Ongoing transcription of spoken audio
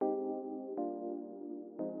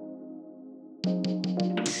Welcome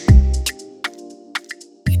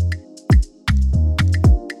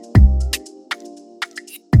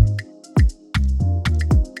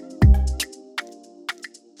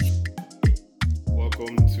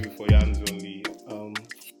to For Yans Only.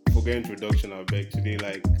 Forget introduction, I beg. Today,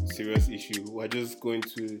 like, serious issue. We're just going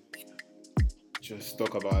to just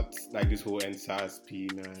talk about like this whole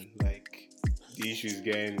NSASP, man. Like, the issue is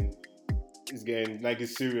getting like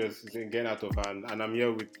it's serious. It's getting out of hand, and I'm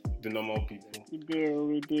here with the normal people. We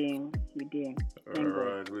do. Thank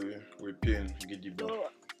God. Alright, we pin Gidiba. So,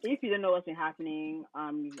 if you don't know what's been happening,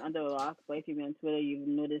 you're under a rock. But if you've been on Twitter, you've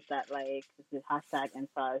noticed that like this hashtag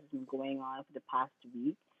NSARS has been going on for the past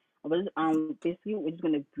week. But basically, we're just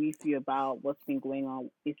gonna brief you about what's been going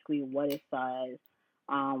on. Basically, what is SARS,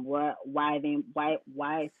 why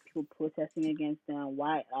is people protesting against them,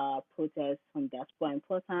 why protests from diaspora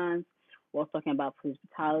important. We're also talking about police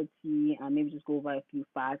brutality, and maybe just go over a few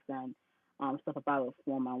facts and stuff about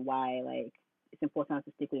reform and why like it's important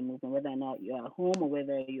to stick with the movement, whether or not you're at home or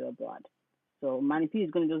whether you're abroad. So Manny P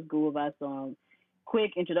is gonna just go over some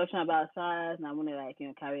quick introduction about SARS, and I'm gonna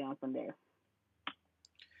carry on from there.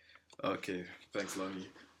 Okay, thanks, Lonnie.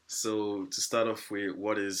 So to start off with,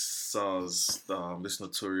 what is SARS? This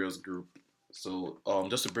notorious group. So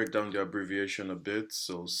just to break down the abbreviation a bit,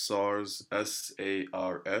 so SARS,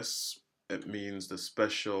 SARS, it means the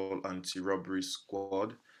Special Anti-Robbery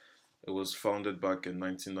Squad. It was founded back in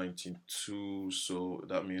 1992, so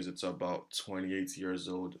that means it's about 28 years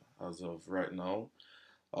old as of right now.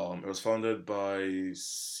 It was founded by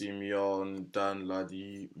Simeon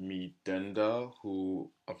Danladi Midenda, who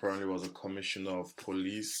apparently was a commissioner of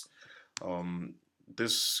police. Um,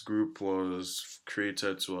 this group was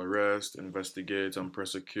created to arrest, investigate, and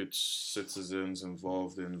prosecute citizens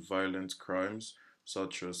involved in violent crimes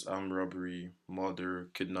such as armed robbery, murder,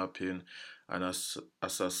 kidnapping, and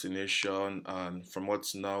assassination. And from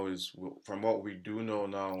what we do know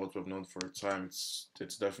now, what we've known for a time,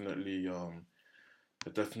 it's definitely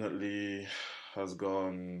it definitely has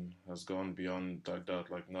gone beyond like that.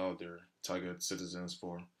 Like now they're target citizens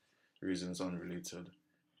for reasons unrelated.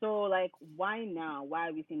 So like why now? Why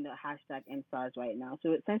are we seeing the hashtag NSARS right now?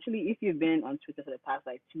 So essentially if you've been on Twitter for the past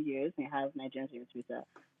like 2 years and you have Nigerians on Twitter,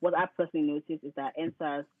 what I personally noticed is that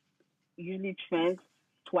NSARS usually trends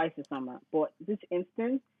twice a summer. But this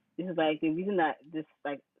instance, this is like the reason that this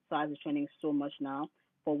like SARS is trending so much now.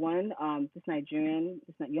 For one, this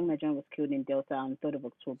young Nigerian was killed in Delta on 3rd of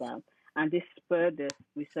October, and this spurred this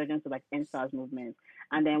resurgence of like NSARS movement.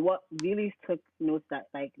 And then what really took note that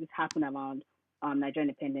like this happened around Nigerian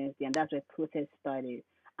Independence Day, and that's where protests started.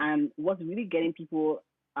 And what's really getting people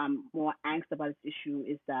more angst about this issue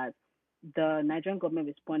is that the Nigerian government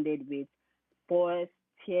responded with force,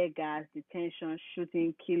 tear gas, detention,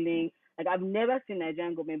 shooting, killing. Like I've never seen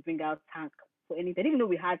Nigerian government bring out tanks for anything. I didn't even know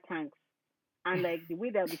we had tanks. And like the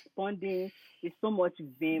way they're responding is so much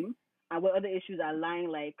vim, and where other issues are lying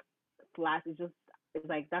like flat, it's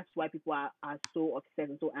like that's why people are so upset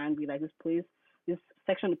and so angry. Like this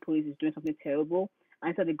section of the police is doing something terrible. And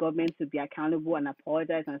instead the government to be accountable and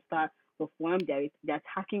apologize and start reform, they're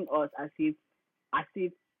attacking us as if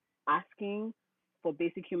asking for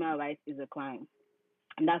basic human rights is a crime,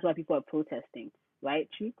 and that's why people are protesting, right,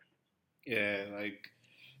 Cheeks? Yeah, like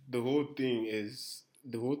the whole thing is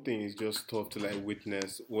just tough to like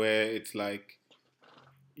witness. Where it's like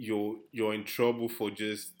you're in trouble for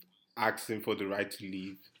just asking for the right to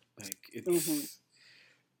leave. Like Mm-hmm.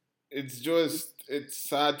 it's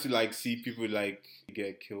sad to like see people like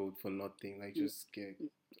get killed for nothing. Like just get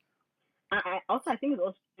I think it's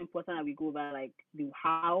also important that we go over like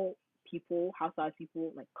how fast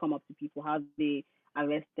people like come up to people, how they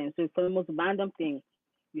arrest them. So for the most random thing,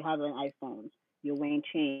 you have an iPhone, you're wearing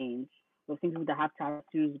chains, or things people that have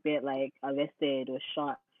tattoos get like arrested or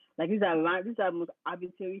shot. Like these are most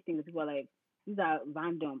arbitrary things that people are like these are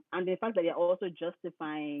random, and the fact that they're also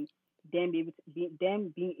justifying them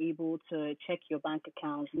being able to check your bank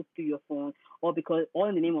account, look through your phone, or because all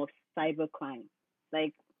in the name of cyber crime.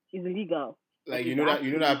 Like it's illegal. Like like it's you know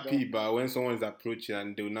actually that illegal. P bar when someone's approaching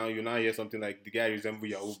and they now you now hear something like the guy resemble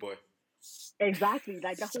Yahoo boy. Exactly.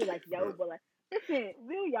 Like that whole like Yahoo boy. Like listen,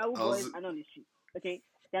 real Yahoo I boys was are not on the street. Okay,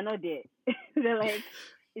 they're not there. They're like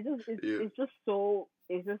yeah. it's just so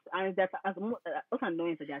it's just and that's as what's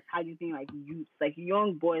annoying is that they're targeting like youth, like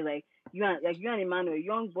young boys, like you and a man or a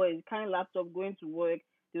young boy carrying laptop going to work.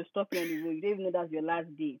 They'll stop you on the road. You don't even know that's your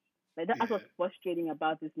last day. Like that's Yeah. what's frustrating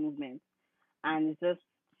about this movement. And it's just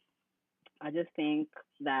I just think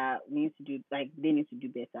that we need to do like they need to do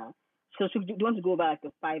better. So do you want to go over like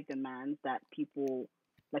the five demands that people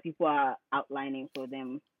are outlining for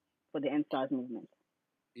them for the NSARS movement?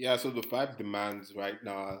 Yeah, so the five demands right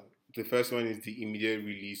now, the first one is the immediate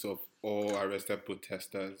release of all arrested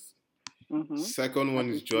protesters. Mm-hmm. Second As one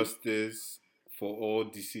is we speak. justice for all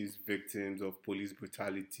deceased victims of police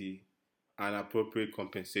brutality and appropriate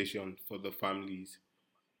compensation for the families.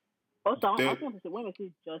 Also, I Third, also want to say when we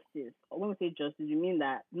say justice, we mean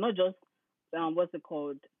that not just what's it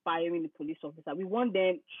called, firing the police officer. We want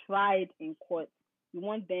them tried in court. We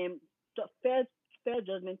want them fair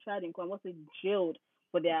judgment tried in court. What's it jailed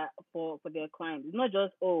for their crimes. It's not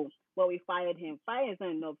just well we fired him. Firing is not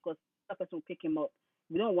enough because that person will pick him up.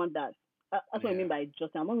 We don't want that. That's what I yeah, mean by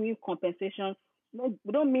justice. And when we mean compensation, no,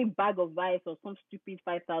 we don't mean bag of rice or some stupid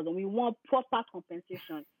 5,000. We want proper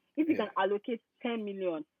compensation. If you yeah. can allocate 10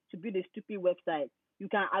 million to build a stupid website, you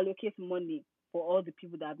can allocate money for all the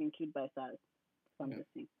people that have been killed by SARS. So I'm Yeah. just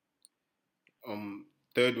saying. Um,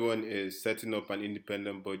 Third one is setting up an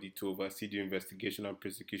independent body to oversee the investigation and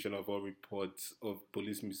prosecution of all reports of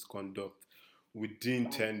police misconduct within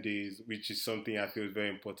Right. 10 days, which is something I feel is very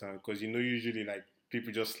important because usually like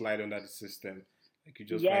people just slide under the system. Like you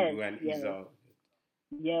just find a Yes, way and ease yes, out.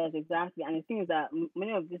 yes, exactly. And the thing is that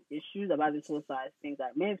many of these issues about this whole SARS things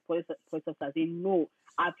that many police officers they know.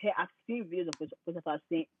 I've seen videos of police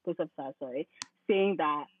officers saying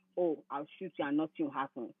that I'll shoot you and nothing will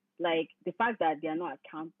happen. Like the fact that they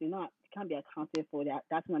can't be accounted for that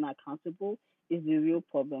that's not accountable is the real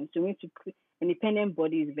problem. So we need to independent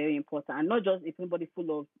body is very important and not just if anybody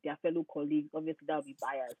full of their fellow colleagues. Obviously that will be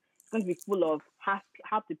biased. It's going to be full of half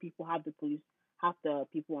the people, half the police, half the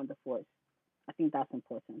people on the force. I think that's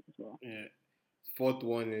important as well. Yeah. Fourth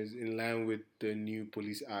one is in line with the new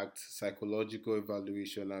Police Act, psychological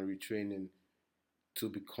evaluation and retraining to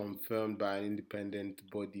be confirmed by an independent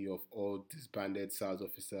body of all disbanded SARS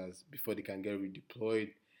officers before they can get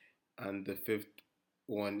redeployed. And the fifth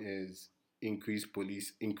one is increase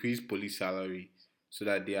police salary so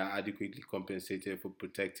that they are adequately compensated for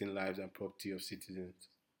protecting lives and property of citizens.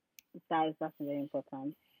 That's very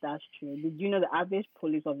important. That's true. Did you know the average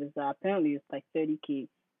police officer apparently is like 30K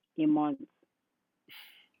a month?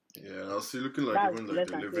 Yeah, I see. Looking like That's less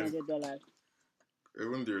than $300.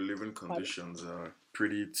 even their living Pardon? conditions are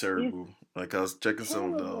pretty It's terrible. Like I was checking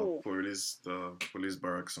some of terrible. the police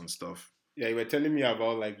barracks and stuff Yeah, you were telling me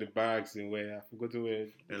about like the barracks in where I forgot where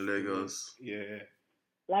in the name. Lagos. Yeah,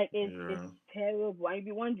 Like it's Yeah. terrible. And you'd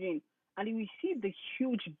be wondering, and you see the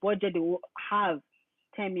huge budget they will have,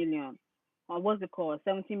 10 million, or what's it called,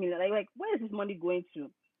 17 million. Like where is this money going to?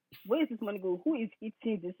 Where is this money going? Who is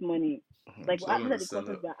eating this money? Like It's all these in are the the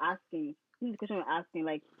questions Senate. we're asking. This is the question we're asking.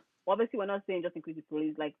 Like obviously we're not saying just increase the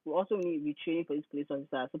police. Like we also need retraining for these police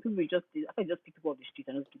officers. So people I can just pick people off the street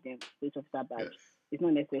and just give them police officer Yeah. badge. It's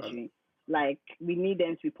not And necessary. Like we need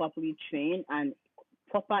them to be properly trained and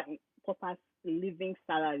proper proper living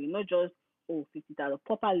salary, not just 50,000.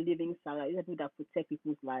 Proper living salary. These are people that protect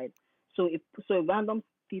people's lives. So a random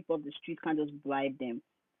thief off the street can't just bribe them.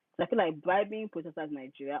 So I feel like bribing protesters in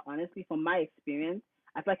Nigeria, honestly, from my experience,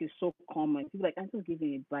 I feel like it's so common. People are like, I'm just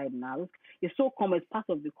giving a bribe now. It's so common. It's part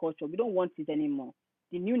of the culture. We don't want it anymore.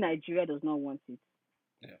 The new Nigeria does not want it.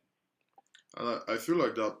 yeah, I feel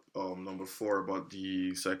like that number four about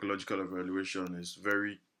the psychological evaluation is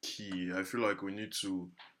very key. I feel like we need to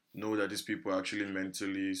know that these people are actually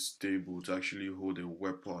mentally stable to actually hold a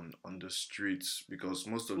weapon on the streets because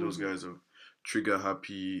most of those Mm-hmm. guys are trigger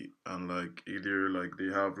happy and like either like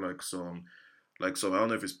they have like some I don't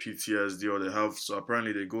know if it's PTSD or they have so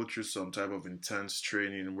apparently they go through some type of intense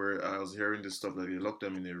training where I was hearing this stuff like they lock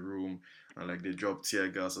them in a room and like they drop tear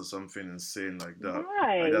gas or something insane like that.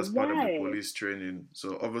 Like Why? that's part of the Why? police training.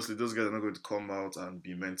 So obviously those guys are not going to come out and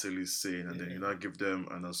be mentally sane and then you yeah, not give them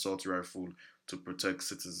an assault rifle to protect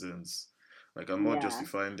citizens. Like I'm not Yeah,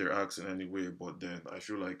 justifying their acts in any way, but then I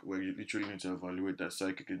feel like where you literally need to evaluate that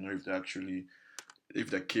psychically, know if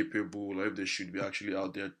they're capable or if they should be actually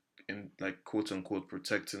out there in like quote unquote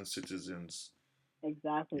protecting citizens.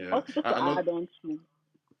 exactly. Yeah, Also, just to I know. add on to,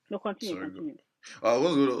 no, continue, Sorry, go. continue. I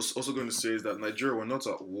was also going to say is that Nigeria, we're not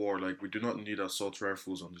at war. Like we do not need assault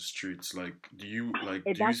rifles on the streets. Do you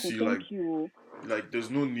Exactly. see Thank you. like there's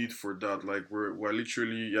no need for that. Like we're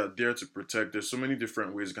literally there to protect. There's so many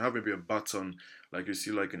different ways. You can have maybe a baton like you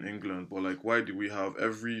see like in England, but like why do we have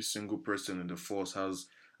every single person in the force has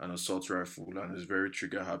an assault rifle and is very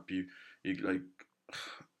trigger happy? Like,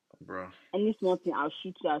 bruh. Any small thing, I'll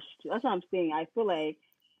shoot you. I'll shoot you. That's what I'm saying. I feel like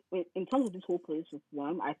in terms of this whole police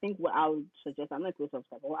reform, I think what I would suggest, I'm not a police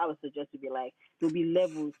officer, but what I would suggest would be like, there'll be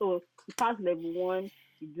levels. So you pass level one,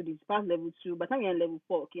 you do this, pass level two. By the time you're in level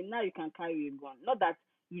four, okay, now you can carry a gun. Not that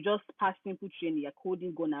you just pass simple training, you're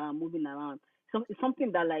holding gun around, moving around. So it's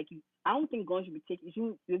something that like, I don't think guns should be taken, you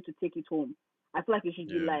shouldn't be able to take it home. I feel like it should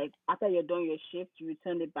be Yeah. like after you're done your shift, you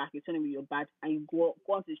return it back, you return it with your badge, and you go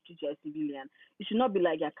on to the street. You're a civilian. It should not be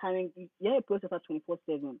like you're carrying. You're a police officer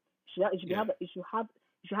 24/7. Yeah. You should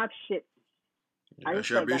have shit. I Yeah, just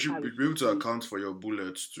feel like you that's should how be it able should to be. account for your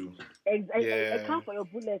bullets too. Yeah. Account for your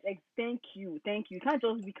bullets. Thank you, thank you.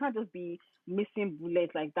 We can't just be missing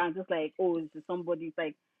bullets like that. Just like, oh, it's somebody. It's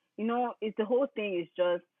like, it's the whole thing is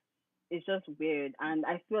just it's just weird. And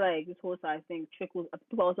I feel like this whole side thing trickles.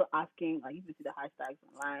 People are also asking, like, you can see the hashtags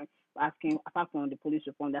online, asking, apart from the police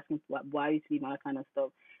reform, they're asking why you sleep and that kind of stuff.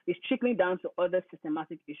 It's trickling down to other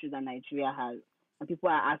systematic issues that Nigeria has. And people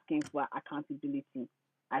are asking for accountability.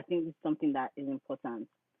 I think it's something that is important.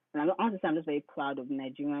 And honestly, I'm just very proud of the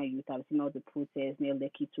Nigerian youth. I've seen all the protests near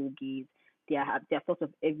Lekki toll gates. They are sort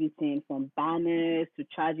of everything from banners to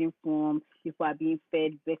charging form. People are being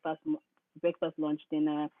fed breakfast, lunch,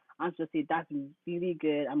 dinner. And to say that's really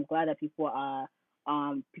good. I'm glad that people are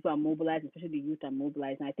mobilized, especially the youth are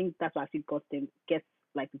mobilized. And I think that's what actually gets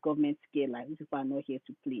like the government scared. Like these people are not here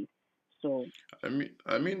to play. So I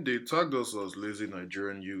mean, they tagged us as lazy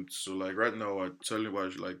Nigerian youths. So like right now, I tell you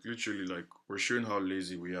what, like literally, like we're showing how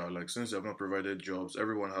lazy we are. Like since they have not provided jobs,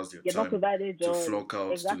 everyone has their you're not time provided to jobs. flock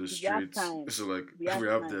out to the Exactly. We have streets. time. So like We have we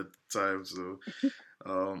have time. their time. So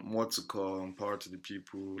more to come, power to the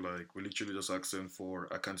people. Like we're literally just asking for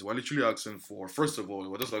account. We're literally asking for first of all,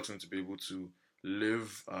 we're just asking to be able to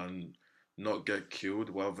live and not get killed.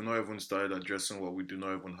 Well, we've not even started addressing what we do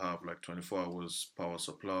not even have, like 24 hours power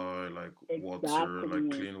supply, like water, like Exactly.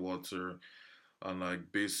 clean water, and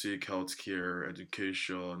like basic healthcare,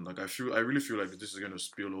 education. Like I really feel like this is gonna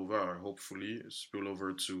spill over, or hopefully spill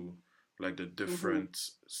over to like the Mhm. different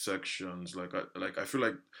sections. I feel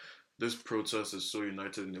like this protest is so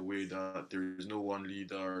united in a way that there is no one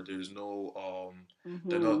leader. There's no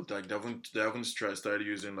they're Mhm. not like they haven't started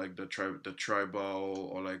using like the tribal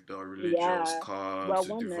or like the religious Yeah. cards Well, to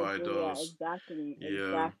one divide Nigeria. us. Exactly. Yeah,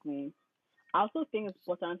 Exactly. I also think it's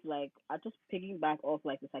important, like, I just picking back off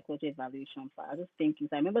like the psychology evaluation part. I just thinking,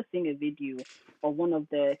 so I remember seeing a video of one of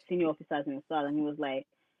the senior officers in the SAR, and he was like,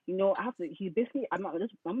 I have to. He basically, I'm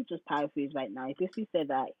just paraphrase right now. He basically said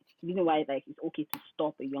that the reason why like it's okay to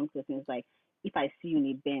stop a young person is like if I see you in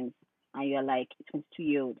a Benz and you're like 22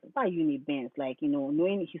 year old, why are you in a Benz? Like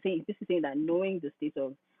knowing he's basically saying that knowing the state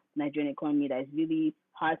of Nigerian economy that it's really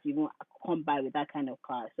hard to even come by with that kind of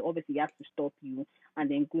car. So obviously, you have to stop you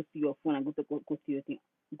and then go through your phone and go through your thing,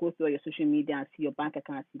 go through your social media and see your bank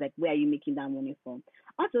account, see like where are you making that money from.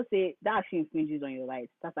 I also say that actually infringes on your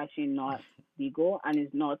rights. That's actually not legal and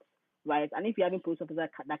is not right. And if you're having police officers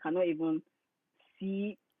that cannot even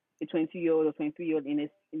see a 20-year-old or 23-year-old in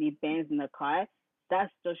a Benz in a car,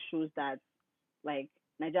 that just shows that like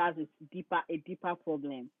Nigeria has a deeper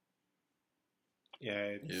problem.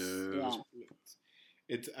 Yeah, yeah, Yeah.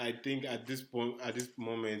 it's I think at this point, at this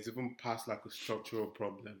moment, it's even past like a structural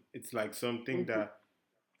problem. It's like Mhm.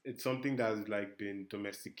 something that's like been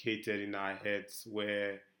domesticated in our heads,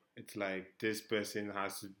 where it's like this person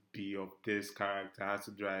has to be of this character, has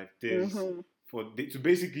to drive this Mhm. to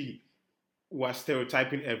basically we're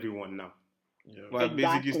stereotyping everyone now. yeah, We're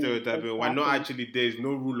basically Exactly. stereotyping. We're not Exactly. actually, there's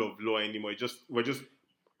no rule of law anymore. We're just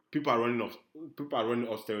people are running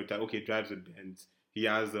off stereotype. Okay, drives a Benz.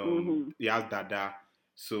 Mhm. He has dada.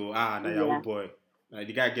 So na Yahoo Yeah. boy. Like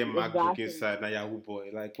the guy get MacBook Exactly. inside na Yahoo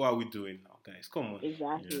boy. Like what are we doing now, guys? Come on. yeah.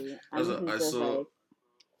 Exactly. That's And what this is I just saw. like,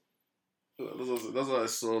 That's what I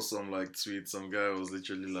saw some like tweets. Some guy was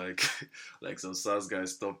literally like, like some SARS guy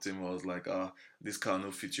stopped him. I was like, this car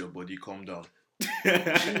no fit your body. Calm down.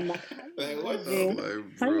 can you Like what? I'm imagine?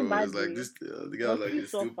 like, Can you bro, it's like imagine? this. The guy was Must like, be it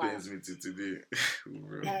still suffer. pains me to today,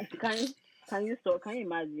 bro. Can you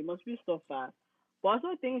imagine? It must be suffer. But also,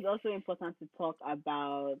 I think it's also important to talk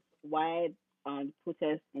about why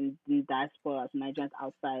protests in the diaspora, Nigerians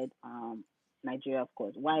outside Nigeria, of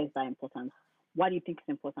course. Why is that important? Why do you think it's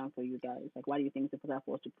important for you guys? Like, why do you think it's important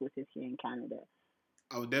for us to protest here in Canada?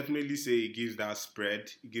 I would definitely say it gives that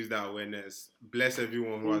spread, it gives that awareness. Bless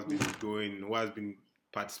everyone who has been Mhm. who has been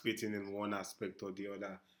participating in one aspect or the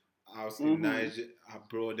other. Out in Mhm. Niger,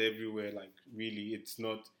 abroad, everywhere. Like really, it's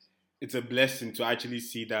a blessing to actually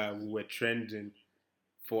see that we were trending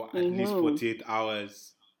for at least Mhm. 48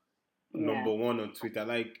 hours, Yeah. number one on Twitter.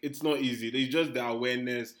 Like it's not easy. It's just the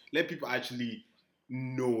awareness. Let people actually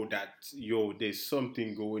know that there's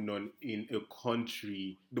something going on in a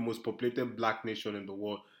country, the most populated black nation in the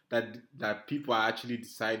world, that people are actually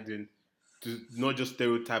deciding to not just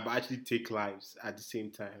stereotype but actually take lives at the same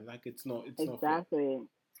time. Like it's not fair. Exactly. It's not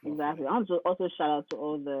fair. Exactly. I want to also shout out to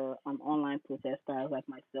all the online protesters like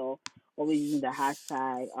myself, always using the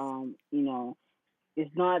hashtag.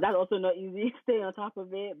 It's not. That's also not easy. Staying on top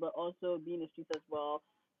of it, but also being a street as well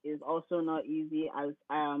is also not easy. As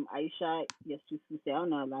Aisha, yes, say I don't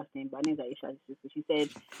know her last name, but her name's Aisha. She said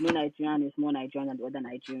no Nigerian is more Nigerian than the other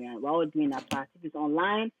Nigerian. We're all doing our part. If it's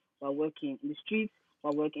online, we're working. In the streets,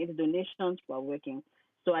 we're working. If it's donations, we're working.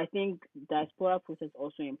 So I think diaspora process is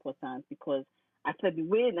also important because I feel like the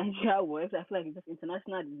way Nigeria works, I feel like it's just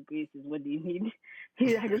international disgrace is what they need.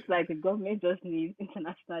 I just like the government just needs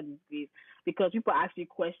international disgrace because people are actually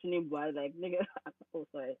questioning why, like, nigga, oh,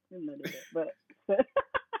 sorry, I'm not there, but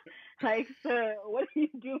like, sir, what do you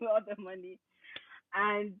do with all the money?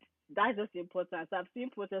 And that's just important. So I've seen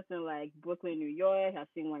protests in like Brooklyn, New York. I've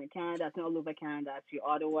seen one in Canada. I've seen all over Canada. I've seen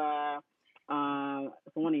Ottawa. So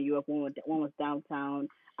one in Europe. One was downtown.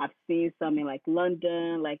 I've seen some in like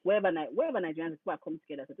London, like wherever Nigerians people are coming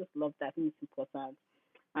together. So I just love that. I think it's important.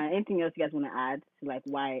 Anything else you guys want to add to like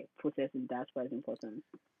why protest in diaspora is important?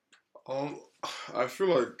 Um, I feel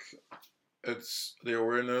like it's the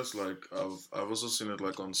awareness. Like I've also seen it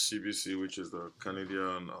like on CBC, which is the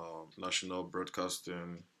Canadian National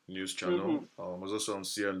Broadcasting News Mm-hmm. Channel. I was also on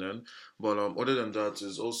CNN. But other than that,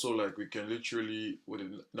 is also like we can literally with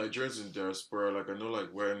the Nigerians in diaspora. Like I know, like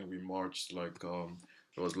when we marched, like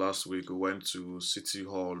it was last week. We went to City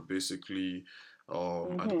Hall, basically.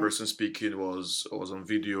 And the Mm-hmm. person speaking was on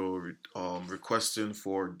video requesting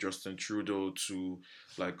for Justin Trudeau to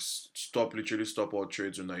like literally stop all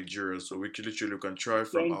trades in Nigeria. So we can literally can try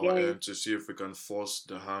from Gang our gang. end to see if we can force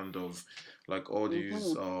the hand of like all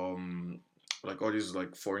Mm-hmm. these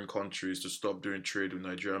like foreign countries to stop doing trade with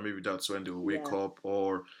Nigeria. Maybe that's when they'll wake Yeah. up.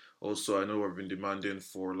 Or also I know we've been demanding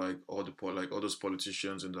for like all those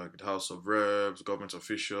politicians in like the House of Reps, government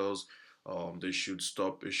officials. They should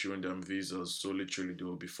stop issuing them visas. So literally they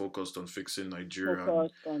will be focused on fixing Nigeria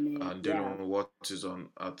Focused on it. and dealing Yeah. with what is on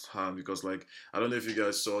at hand. Because like I don't know if you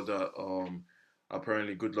guys saw that.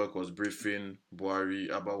 Apparently, Goodluck was briefing Buhari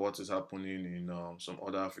about what is happening in some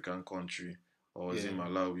other African country, or was in Yeah.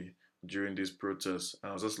 Malawi during these protests. And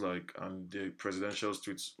I was just like, and the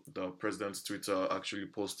president's Twitter actually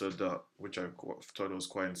posted that, which I thought was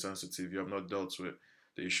quite insensitive. You have not dealt with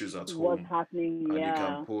the issues at What's home, happening? and you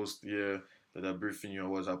can Yeah. post, yeah, that they're briefing you on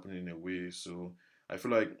what's happening in a way. So I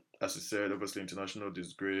feel like, as you said, obviously international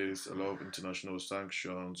disgrace, a lot of international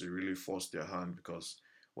sanctions, it really forced their hand because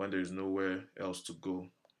when there is nowhere else to go,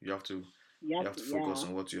 you have to Yes. you have to focus Yeah.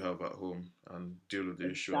 on what you have at home and deal with the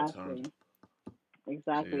issue at hand. Exactly. So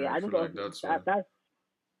Exactly. yeah, I I just feel like also that's why.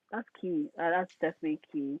 that's key. That's definitely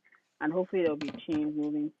key. And hopefully there'll be change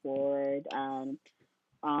moving forward. And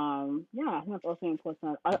yeah, I think that's also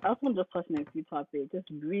important. I also want to just touch on a few topics, just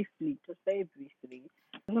briefly, just very briefly.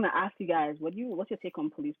 I'm gonna ask you guys, what's your take on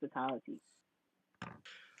police brutality?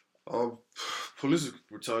 Um, Police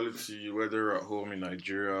brutality, whether at home in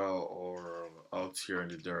Nigeria or out here in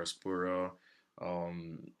the diaspora,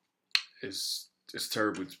 um, is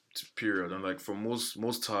terrible. Period. And like for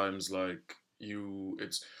most times, like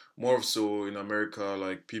it's more so in America.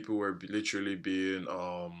 Like people were literally being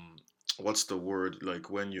what's the word? Like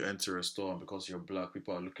when you enter a store and because you're black,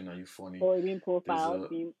 people are looking at you funny. Or being There's profiled, a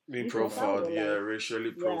being being profiled profiled, or yeah, like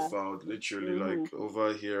racially yeah. profiled, literally Mhm. like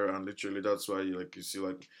over here, and literally that's why you see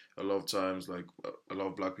like a lot of times like a lot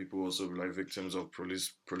of black people also be like victims of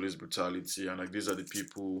police brutality, and like these are the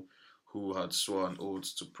people who had sworn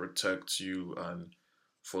oaths to protect you, and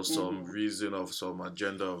for some Mhm. reason of some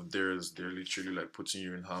agenda of theirs, they're literally like putting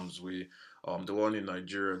you in harm's way. The one in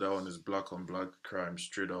Nigeria, that one is black on black crime,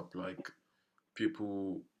 straight up. Like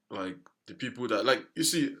people like the people that like you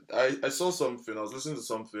see I saw something, I was listening to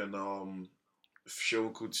something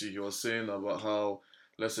Shehu Kuti, he was saying about how,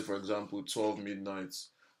 let's say for example 12 midnight,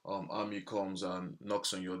 army comes and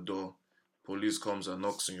knocks on your door, police comes and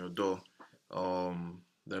knocks on your door,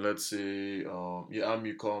 then let's say yeah,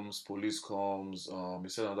 army comes, police comes, he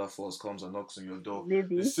said another force comes and knocks on your door.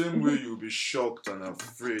 The Maybe. same way you'll be shocked and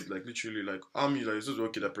afraid, like literally, like army, like this is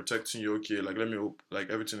okay, they're protecting you, okay, like let me hope, like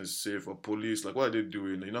everything is safe. Or police, like what are they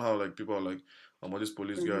doing? You know how like people are like, all these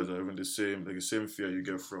police guys Mhm. are even the same, like the same fear you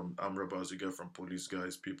get from armed robbers, you get from police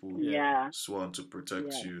guys. People Yeah. Yeah. sworn to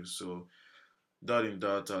protect Yeah. you. So that in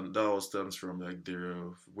that, and that all stems from like their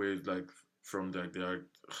way, like from like their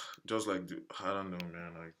just like I don't know,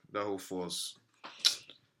 man, like that whole force.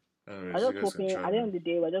 I'm Anyways, you just guys can hoping at chime the end in. of the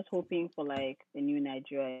day, we're just hoping for like a new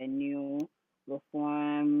Nigeria, a new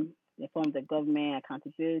reform, reform of the government,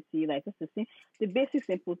 accountability, like just the basic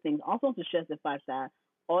simple things. Also want to stress the fact that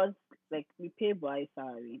us, like we pay by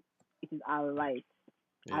salary. It is our right,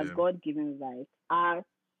 our Yeah, God given right, our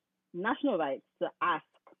national right to ask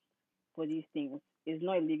for these things. It's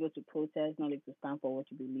not illegal to protest, not illegal to stand for what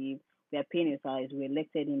you believe. We are paying a salary, we're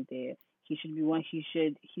elected in there. he should be one. His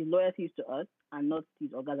loyalty is to us and not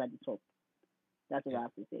his organs at the top. That's what Yeah. I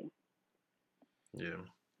have to say. Yeah.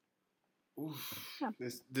 Oof. Yeah.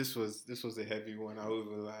 This was a heavy one. I will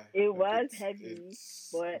even lie. It Like was heavy,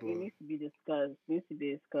 but it needs to be discussed. It needs to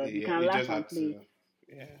be discussed. You yeah, can we laugh just and had play.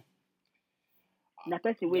 to. Yeah. The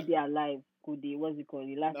person where they are alive, could they? What's it called?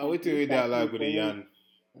 They laugh Now and wait till play. they are Like like with for the him. yarn.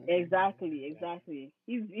 Exactly, Yeah. exactly.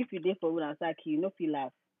 If you did for one attack, you know, feel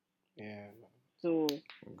laugh. Yeah. So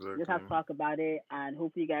just have to Exactly. talk about it, and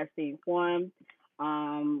hopefully you guys stay informed.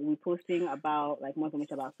 We're posting about like more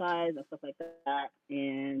information about size and stuff like that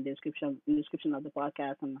in the description of the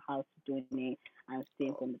podcast on how to donate and stay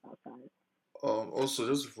informed about size. Also,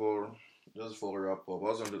 just before we wrap up, I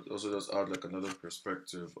was going to also just add like another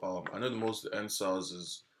perspective. I know the most NSAS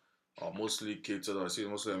is mostly catered. I see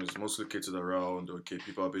most of them is mostly catered around. Okay,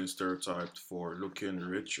 people are being stereotyped for looking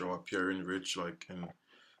rich or appearing rich, like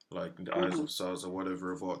in the eyes Mhm. of SARS or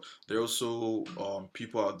whatever. But there are also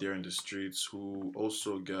people out there in the streets who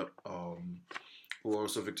are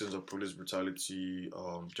also victims of police brutality,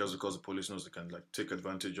 just because the police knows they can like take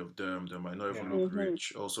advantage of them. They might not even Yeah. look Mhm.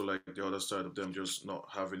 rich. Also, like the other side of them, just not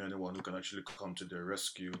having anyone who can actually come to their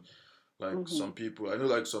rescue. Like some Mhm. people, I know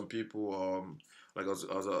like some people, like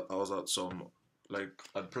I was at some like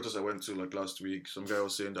at the protest I went to like last week. Some guy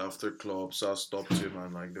was saying that after club, SARS stopped him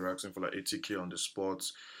and like they were asking for like 80K on the spot.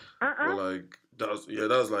 But Uh-uh. like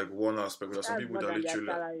that's like one aspect. There's some That's people more that than their literally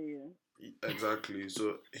salary. exactly.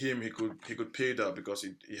 So he could pay that because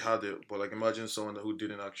he had it. But like imagine someone who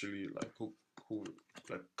didn't actually like who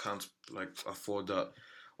like can't like afford that.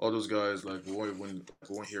 All those guys like we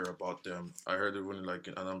won't hear about them. I heard even like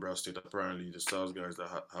in Anambra State apparently the SARS guys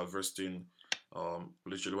that have vesting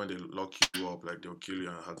literally when they lock you up like they'll kill you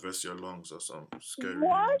and harvest your lungs or some scary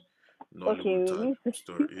What? Okay, Nollywood we type need to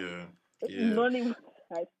story. Yeah, yeah, Nollywood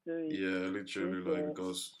type story. yeah. Literally like Okay,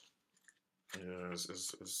 because yeah,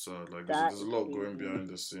 it's sad. Like that there's a is lot going crazy. behind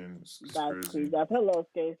the scenes. It's That's crazy. crazy. I've heard a lot of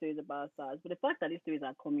scary stories about SARS, but the fact that these stories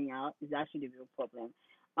are coming out is actually the real problem.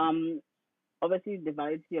 Um, Obviously the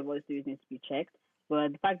validity of all the stories needs to be checked,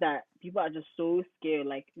 but the fact that people are just so scared,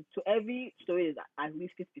 like to every story is at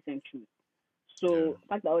least 50% truth. Yeah, So the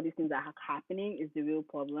fact that all these things are happening is the real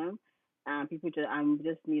problem. We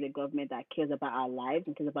just need a government that cares about our lives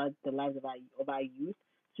and cares about the lives of our youth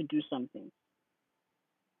to do something,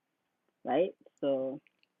 right? So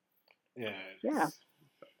Yeah. yeah, It's,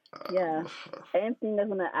 yeah. uh, Anything that's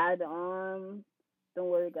gonna add on? Don't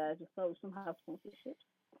worry, guys. We still have sponsorships.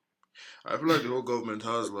 I feel like the whole government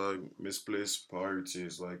has like misplaced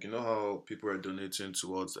priorities. Like you know how people are donating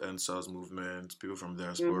towards the NSAS movement, people from Mhm.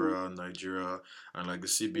 diaspora, Nigeria, and like the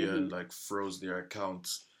CBN Mhm. like froze their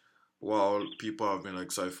accounts while people have been like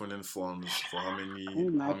siphoning funds for how Can many you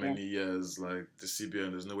how imagine? many years. Like the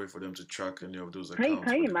CBN, there's no way for them to track any of those Can you accounts,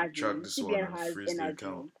 can but you they could track imagine? this one CBN and has freeze the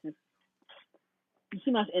account. energy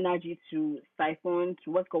too much energy to siphon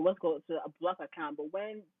to what's called to a block account, but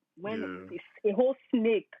when Yeah, a whole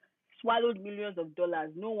snake swallowed millions of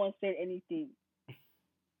dollars, no one said anything.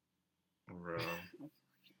 bro.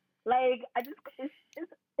 Like I just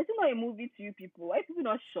it's not a movie to you people. Why are people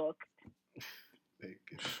not shocked? like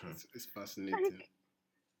it's fascinating. Like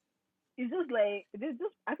it's just like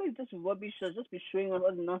I think it's just rubbish. Just be showing us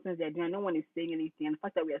all the nonsense they're doing. No one is saying anything, and the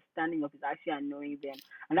fact that we are standing up is actually annoying them,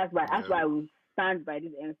 and that's why Yeah. I will stand by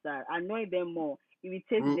this answer. Annoy them more,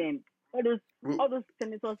 irritate Well, them. All those well, all those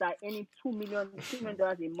senators that are earning $2 million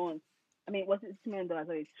a month. I mean, what's it $2 million?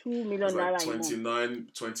 Sorry, two it's million like naira a month.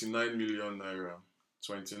 29 million naira.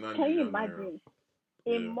 29 Can you million naira. imagine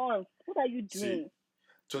a Yeah. month? What are you See, doing?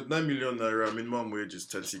 29 million naira minimum wage is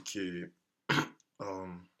 30K.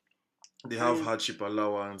 Um, they have And hardship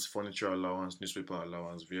allowance, furniture allowance, newspaper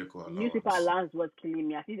allowance, vehicle newspaper allowance. allowance was killing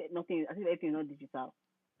me. I see that nothing. I see everything is not digital.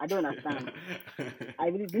 I don't understand. I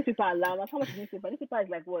really newspaper allowance. How much is newspaper? Newspaper is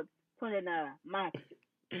like what 200 naira max.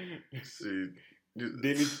 See,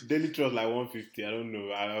 Daily trust like 150. I don't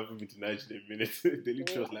know. I haven't been to Nigeria in a minute. Daily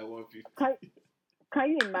trust like 150. Can can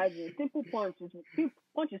you imagine? Simple punch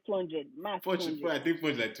is 200 max Punch, 200. I think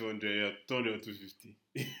punch like 200, yeah, 200 or 250.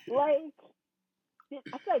 Like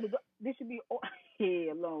I feel like they should be. Oh, hey,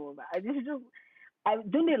 long over. They should just. I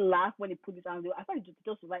don't they laugh when they put this out there. I thought they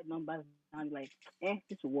just write numbers and like,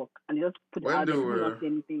 this will work, and they just put it when out they there. People not were say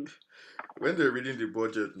anything. when they're reading the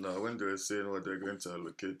budget now, when they're saying what they're going to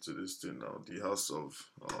allocate to this thing now, the House of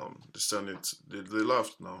the Senate, they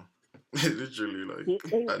laughed now. Literally, like They,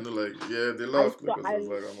 they, I know, like yeah, they I laughed saw because it was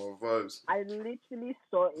like I'm on vibes. I literally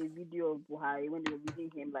saw a video of Buhari when they were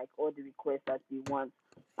reading him like all the requests that he wants.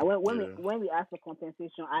 And Yeah, when we asked for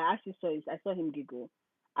compensation, I actually saw it. I saw him giggle.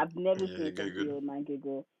 I've never yeah, seen he get such a good. man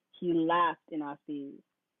giggle. He laughed in our face.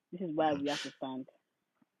 This is why we have to stand.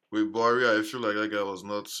 With Buhari, I feel like that guy was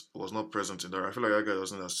not present in there. I feel like that guy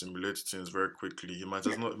doesn't assimilate things very quickly. He might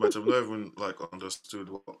have not even like understood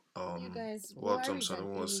You guys, what Buhari is an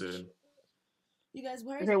Sanwo was saying. illiterate. You guys,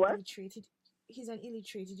 Buhari is Say an what? illiterate. He's an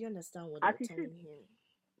illiterate. Do you understand what As they're he should. telling him?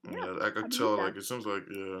 Yeah, Yeah, I I could believe tell. that. Like it seems like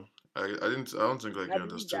yeah. I don't think like he I believe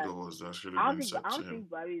understood that. what was actually being said I to don't him. think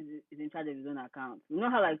Barry is in charge of his own account. You know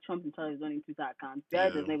how like Trump's in charge of his own Twitter account. Barry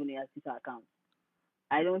Yeah. does not even have Twitter account.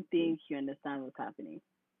 I don't think he understands what's happening.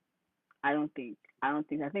 I don't think. I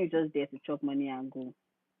think it's just there to chop money and go. Do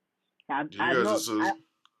you I've guys not. also?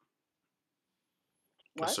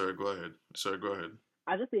 What? Sorry, go ahead. Sorry, go ahead.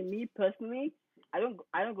 I just say me personally. I don't go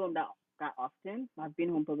home that often. I've been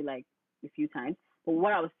home probably like a few times. But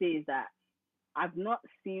what I would say is that I've not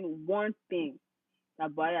seen one thing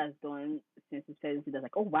that Barry has done since his presidency that's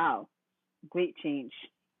like, oh wow, great change.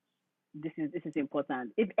 This is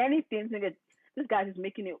important. If anything, this guy is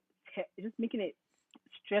making it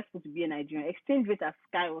stressful to be a Nigerian. Exchange rates have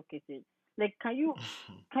skyrocketed. Like, can you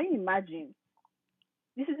imagine?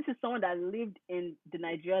 This is someone that lived in the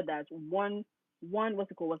Nigeria that one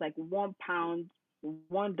what's it called was like £1, $1 was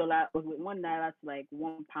 $1 to like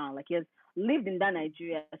 £1. Like he has lived in that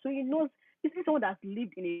Nigeria, so he knows this is someone that's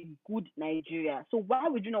lived in a good Nigeria. So why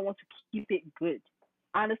would you not want to keep it good?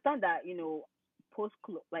 I understand that post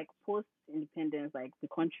independence, like the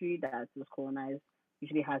country that was colonized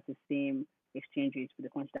usually has the same exchange rates for the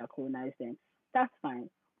country that colonized them. That's fine,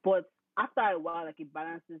 but after a while, like it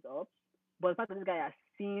balances up. But the fact that this guy has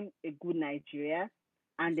seen a good Nigeria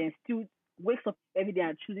and then still wakes up every day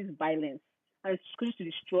and chooses violence and chooses to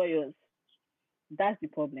destroy us, that's the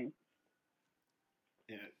problem.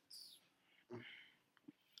 Yeah.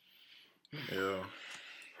 Yeah.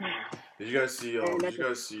 Did you guys see? Did you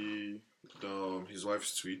guys see his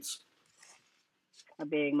wife's tweets? I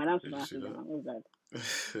beg, Madam Did you see that? What's that?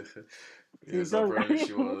 Yes, apparently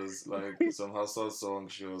she was like some Hausa song.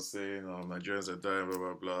 She was saying, "Nigerians are dying, blah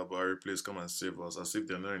blah blah. Buhari, please come and save us." As if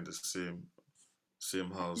they're not in the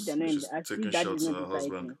same house. She's I see taking that shots is at not her beside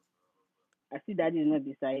husband. you. I see that is not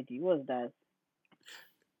beside you. What's that?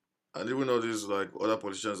 And even all these like other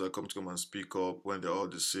politicians that come and speak up when they're all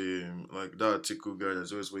the same, like that Atiku guy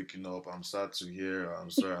that's always waking up. I'm sad to hear. I'm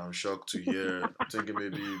sorry. I'm shocked to hear. Thinking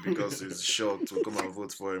maybe because he's shocked, we'll come and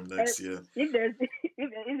vote for him next year. If there's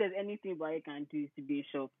anything Buhari can do is to be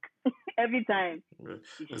shocked every time. Yeah.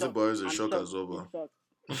 He's I shocked. think Buhari is a I'm shock shocked. as well, but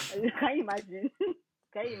He's shocked. Can you imagine?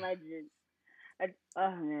 Can you imagine? Like,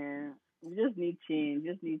 oh man, we just need change.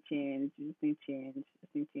 Just need change. Just need change.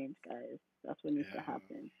 Just need change, guys. That's what needs to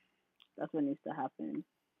happen. That's what needs to happen.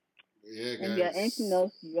 Yeah, And guys. anything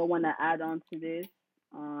else you want to add on to this?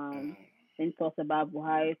 Any thoughts about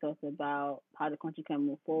Buhari? Thoughts about how the country can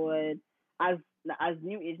move forward? As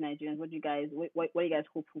new age Nigerians, what are you guys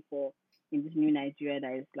hopeful for in this new Nigeria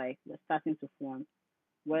that is like starting to form?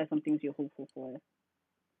 What are some things you're hopeful for?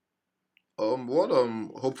 what I'm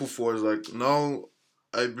hopeful for is like now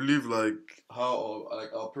I believe like how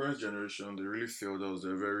like our parents' generation they really failed us.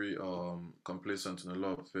 They're very complacent in a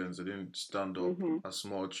lot of things. They didn't stand up as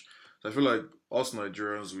much. So I feel like us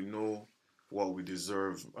Nigerians we know what we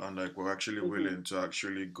deserve and like we're actually willing to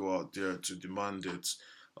actually go out there to demand it.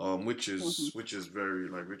 Which is very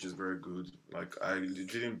good. Like I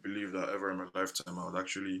didn't believe that ever in my lifetime I would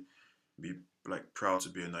actually be like proud to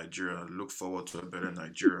be a Nigerian, look forward to a better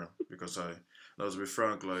Nigeria because let's be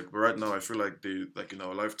frank, like but right now I feel like they like in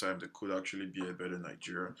our lifetime there could actually be a better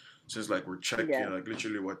Nigeria. Since like we're checking like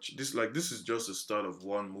literally what this is just the start of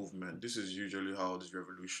one movement. This is usually how these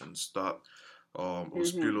revolutions start. Will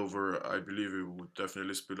spill over. I believe it would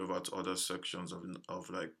definitely spill over to other sections of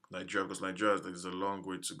like Nigeria because Nigeria there's a long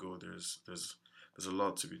way to go. There's a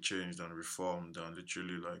lot to be changed and reformed and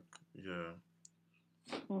literally like yeah.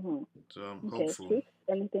 So I'm hopeful. Chris,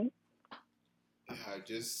 anything? I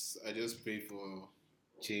just pray for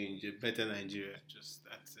change, a better Nigeria. Just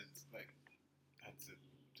that's it. Like that's it.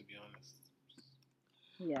 To be honest.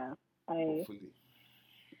 Yeah, Hopefully.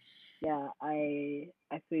 Yeah, I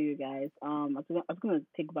feel you guys. I was gonna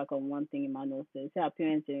take back on one thing Emmanuel said. Say our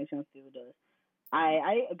parents' generation failed us.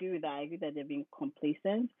 I agree with that. I agree that they're being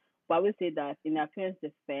complacent. But I would say that in our parents'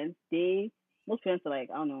 defense, most parents are like,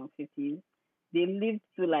 I don't know, 50s. They lived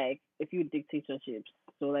through like a few dictatorships.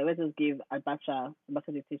 So like let's just give Abacha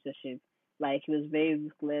dictatorship. Like he was very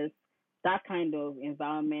ruthless. That kind of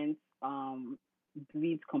environment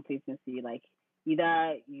breeds complacency. Like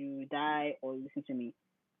either you die or you listen to me.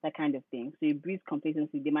 That kind of thing. So it breeds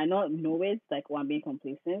complacency. They might not know it, like, oh, I'm being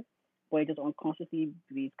complacent, but it just unconsciously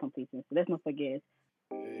breeds complacency. Let's not forget.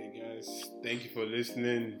 Hey guys, thank you for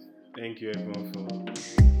listening. Thank you everyone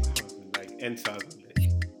for like end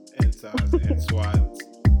NSAS and SWAT,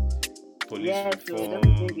 police Yeah, so reform.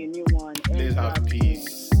 let's bring a new one. Let's have NSAS,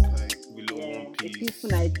 peace. Like we don't yeah, want a peace. peaceful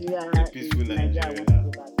Nigeria. A peaceful Nigeria Nigeria. wants to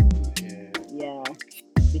go back to. Yeah. Yeah.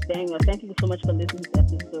 Thank you so much for listening to this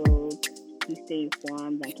episode. Please stay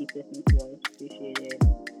informed and keep listening to us. Appreciate it.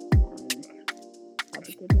 Have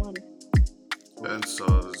a good one. And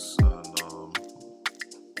SARS and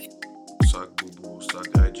Sag Bubu, Sag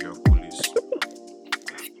IG of police.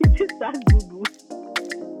 Sag Bubu.